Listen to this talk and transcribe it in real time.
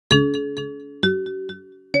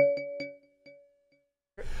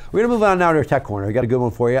We're going to move on now to our tech corner. We got a good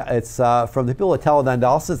one for you. It's from the people at Teledyne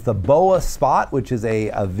DALSA. It's the BOA Spot, which is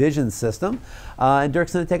a vision system. And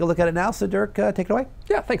Dirk's going to take a look at it now. So Dirk, take it away.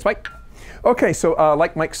 Yeah, thanks, Mike. Okay, so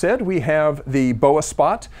like Mike said, we have the BOA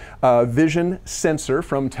Spot vision sensor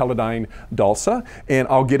from Teledyne DALSA, and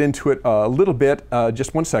I'll get into it a little bit,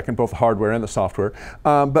 just one second, both the hardware and the software.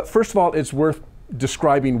 But first of all, it's worth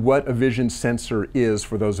describing what a vision sensor is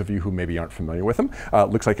for those of you who maybe aren't familiar with them. It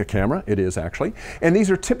looks like a camera. It is actually. And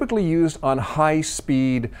these are typically used on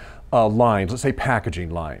high-speed lines, let's say packaging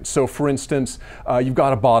lines. So for instance, you've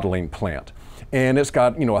got a bottling plant, and it's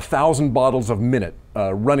got 1,000 bottles a minute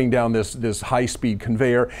running down this high-speed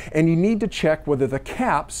conveyor, and you need to check whether the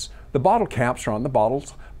bottle caps are on the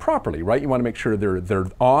bottles properly, right? You want to make sure they're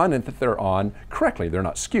on and that they're on correctly, they're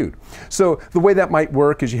not skewed. So the way that might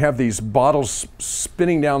work is you have these bottles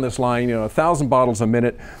spinning down this line, 1,000 bottles a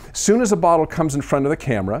minute. As soon as a bottle comes in front of the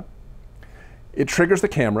camera, it triggers the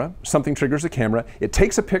camera, something triggers the camera, it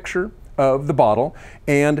takes a picture of the bottle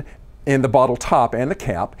and the bottle top and the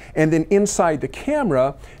cap, and then inside the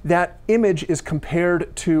camera, that image is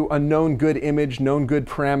compared to a known good image, known good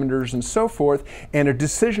parameters, and so forth, and a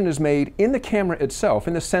decision is made in the camera itself,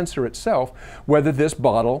 in the sensor itself, whether this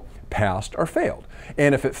bottle passed or failed.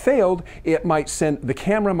 And if it failed, the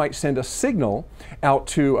camera might send a signal out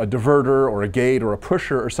to a diverter or a gate or a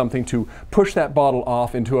pusher or something to push that bottle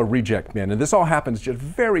off into a reject bin. And this all happens just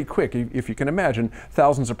very quick, if you can imagine,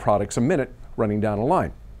 thousands of products a minute running down a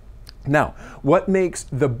line. Now, what makes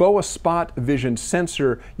the BOA Spot vision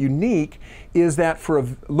sensor unique is that for a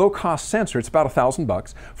low-cost sensor, it's about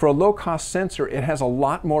 $1,000. For a low-cost sensor, it has a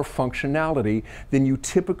lot more functionality than you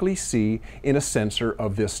typically see in a sensor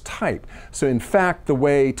of this type. So in fact, the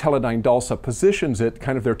way Teledyne DALSA positions it,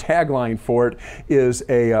 kind of their tagline for it, is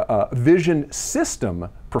a vision system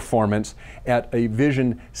performance at a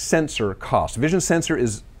vision sensor cost. Vision sensor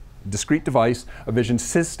is discrete device. A vision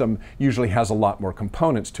system usually has a lot more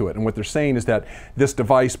components to it, and what they're saying is that this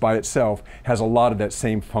device by itself has a lot of that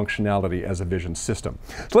same functionality as a vision system.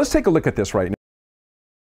 So let's take a look at this right now.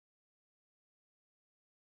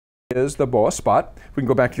 Is the BOA Spot. If we can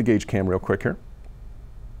go back to the gauge cam real quick here.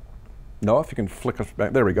 No, if you can flick us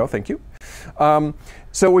back. There we go, thank you.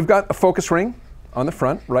 So we've got a focus ring on the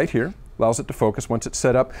front right here. Allows it to focus once it's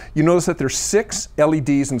set up. You notice that there's 6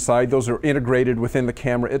 LEDs inside. Those are integrated within the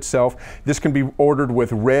camera itself. This can be ordered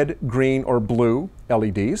with red, green, or blue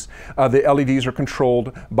LEDs. The LEDs are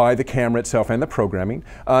controlled by the camera itself and the programming.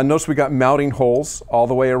 Notice we got mounting holes all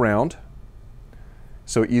the way around.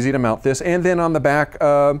 So easy to mount this. And then on the back,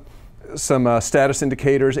 some status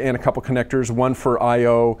indicators and a couple connectors, one for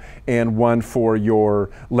I/O and one for your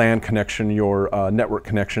LAN connection, your network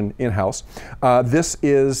connection in-house. This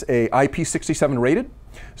is a IP67 rated,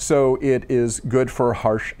 so it is good for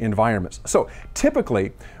harsh environments. So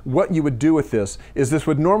typically, what you would do with this is this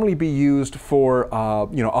would normally be used for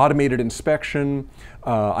automated inspection,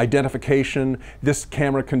 identification. This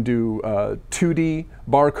camera can do 2D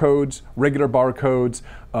barcodes, regular barcodes,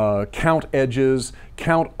 count edges,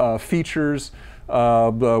 count features,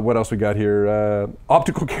 what else we got here?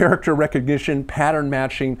 Optical character recognition, pattern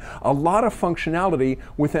matching, a lot of functionality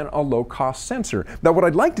within a low-cost sensor. Now what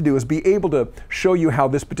I'd like to do is be able to show you how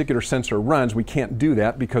this particular sensor runs. We can't do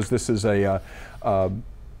that because this is a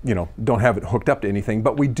don't have it hooked up to anything,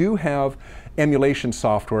 but we do have emulation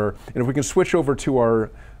software, and if we can switch over to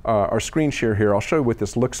our screen share here, I'll show you what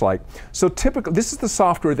this looks like. So typically, this is the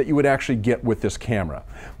software that you would actually get with this camera.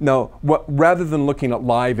 Now, rather than looking at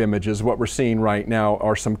live images, what we're seeing right now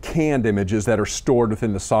are some canned images that are stored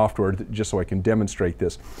within the software, just so I can demonstrate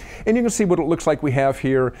this. And you can see what it looks like we have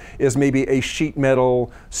here is maybe a sheet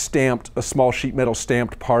metal stamped, a small sheet metal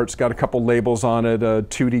stamped parts, got a couple labels on it, a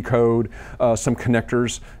 2D code, some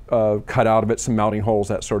connectors cut out of it, some mounting holes,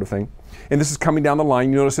 that sort of thing. And this is coming down the line.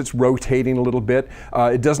 You notice it's rotating a little bit.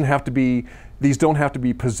 It doesn't have to be, these don't have to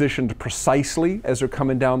be positioned precisely as they're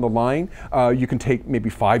coming down the line. You can take maybe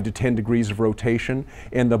 5 to 10 degrees of rotation,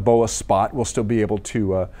 and the BOA Spot will still be able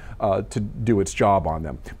to do its job on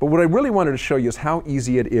them. But what I really wanted to show you is how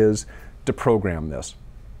easy it is to program this.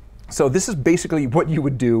 So this is basically what you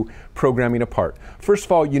would do programming a part. First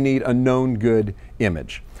of all, you need a known good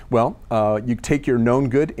image. Well, you take your known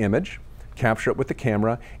good image, capture it with the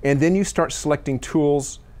camera, and then you start selecting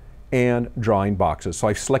tools and drawing boxes. So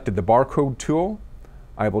I've selected the barcode tool.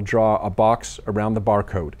 I will draw a box around the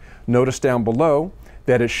barcode. Notice down below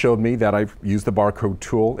that it showed me that I've used the barcode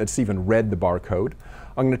tool. It's even read the barcode.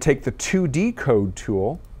 I'm going to take the 2D code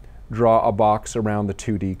tool, draw a box around the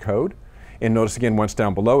 2D code, and notice again once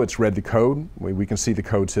down below it's read the code. We can see the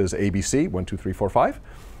code says ABC, 1, 2, 3, 4, 5.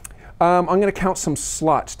 I'm going to count some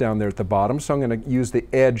slots down there at the bottom, so I'm going to use the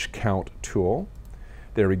edge count tool.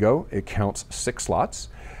 There we go. It counts 6 slots.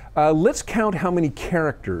 Let's count how many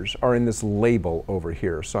characters are in this label over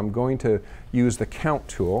here. So I'm going to use the count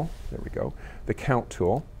tool. There we go. The count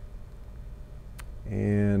tool.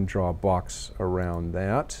 And draw a box around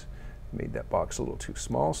that. Made that box a little too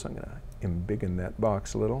small, so I'm going to embiggen that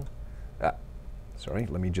box a little. Sorry,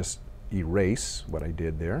 let me just erase what I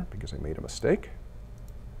did there because I made a mistake.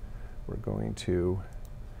 We're going to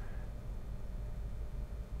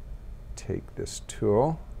take this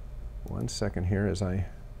tool. One second here as I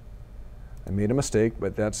made a mistake,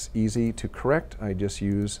 but that's easy to correct. I just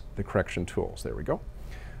use the correction tools. There we go.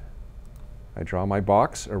 I draw my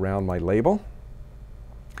box around my label.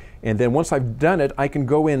 And then once I've done it, I can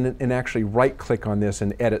go in and actually right-click on this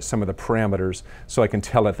and edit some of the parameters so I can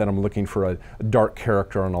tell it that I'm looking for a dark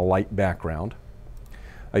character on a light background.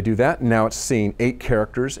 I do that, and now it's seeing 8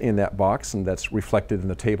 characters in that box, and that's reflected in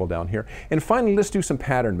the table down here. And finally, let's do some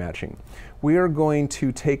pattern matching. We are going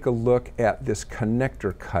to take a look at this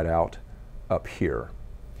connector cutout up here.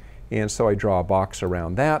 And so I draw a box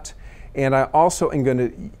around that. And I also am going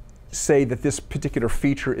to say that this particular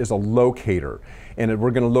feature is a locator, and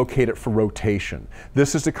we're going to locate it for rotation.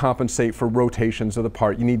 This is to compensate for rotations of the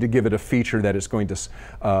part. You need to give it a feature that it's going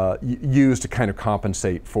to use to kind of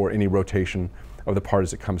compensate for any rotation of the part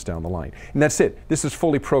as it comes down the line. And that's it. This is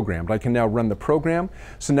fully programmed. I can now run the program.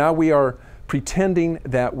 So now we are pretending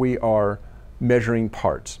that we are measuring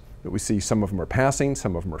parts. That we see some of them are passing,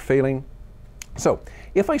 some of them are failing. So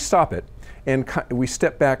if I stop it and we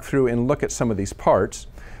step back through and look at some of these parts,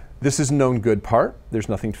 this is a known good part. There's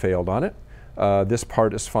nothing failed on it. This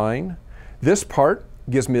part is fine. This part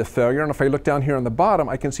gives me a failure, and if I look down here on the bottom,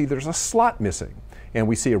 I can see there's a slot missing. And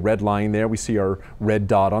we see a red line there. We see our red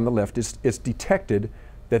dot on the left. It's detected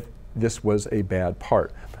that this was a bad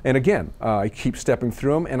part. And again, I keep stepping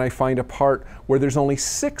through them, and I find a part where there's only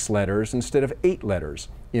 6 letters instead of 8 letters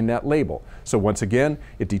in that label. So once again,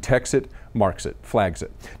 it detects it, marks it, flags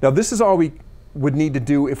it. Now this is all we would need to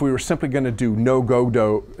do if we were simply going to do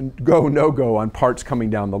no-go on parts coming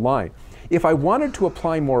down the line. If I wanted to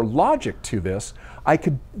apply more logic to this, I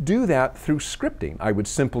could do that through scripting. I would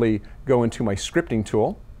simply go into my scripting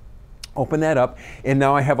tool, open that up, and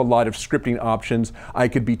now I have a lot of scripting options. I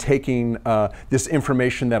could be taking this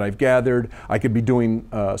information that I've gathered, I could be doing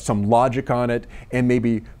some logic on it, and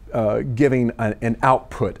maybe giving an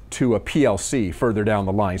output to a PLC further down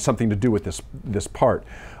the line, something to do with this part.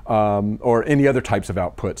 Or any other types of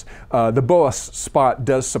outputs. The BOA Spot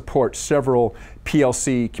does support several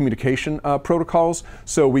PLC communication protocols,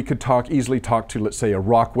 so we could easily talk to, let's say, a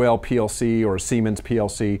Rockwell PLC or a Siemens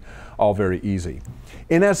PLC, all very easy.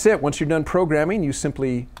 And that's it. Once you're done programming, you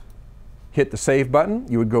simply hit the save button.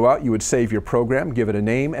 You would go out, you would save your program, give it a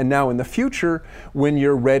name, and now in the future, when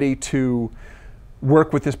you're ready to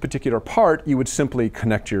work with this particular part, you would simply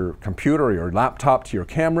connect your computer or your laptop to your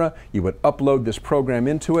camera. You would upload this program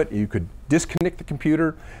into it. You could disconnect the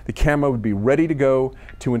computer. The camera would be ready to go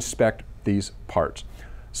to inspect these parts.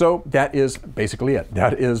 So that is basically it.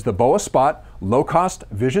 That is the BOA Spot low-cost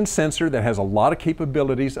vision sensor that has a lot of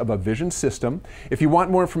capabilities of a vision system. If you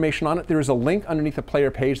want more information on it, there is a link underneath the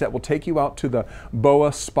player page that will take you out to the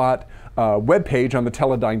BOA Spot webpage on the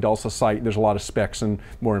Teledyne DALSA site. There's a lot of specs and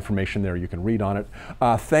more information there you can read on it.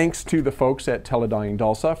 Thanks to the folks at Teledyne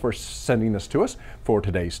DALSA for sending this to us for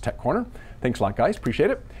today's Tech Corner. Thanks a lot, guys.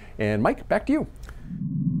 Appreciate it. And Mike, back to you.